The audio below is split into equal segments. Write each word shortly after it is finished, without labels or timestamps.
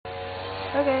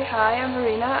Okay, hi, I'm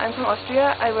Marina. I'm from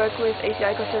Austria. I work with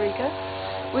ACI Costa Rica.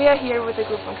 We are here with a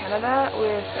group from Canada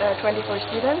with 24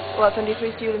 students, well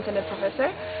 23 students and a professor.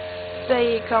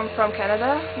 They come from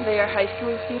Canada, they are high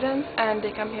school students and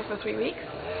they come here for 3 weeks.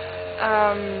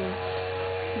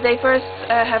 They first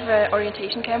have an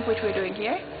orientation camp which we're doing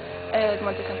here at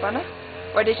Monte Campana,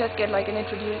 where they just get like an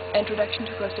introduction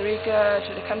to Costa Rica,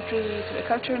 to the country, to the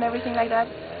culture and everything like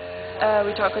that.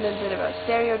 We talk a little bit about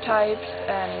stereotypes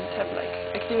and have like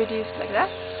activities like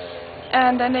that.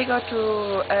 And then they go to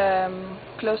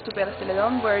close to where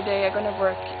they are going to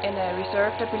work in a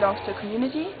reserve that belongs to a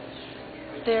community.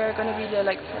 They're going to be there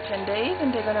like for 10 days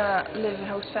and they're going to live in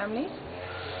host families.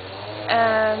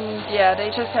 And yeah,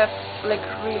 they just have like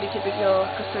really typical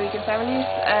Costa Rican families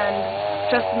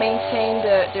and just maintain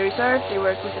the reserve. They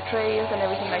work with the trails and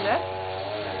everything like that.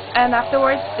 And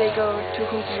afterwards they go to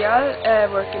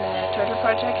Junquillal, work in a turtle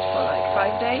project for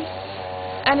like 5 days.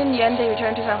 And in the end they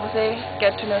return to San José,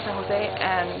 get to know San José,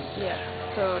 and yeah,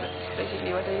 so that's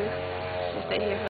basically what they do. They stay here for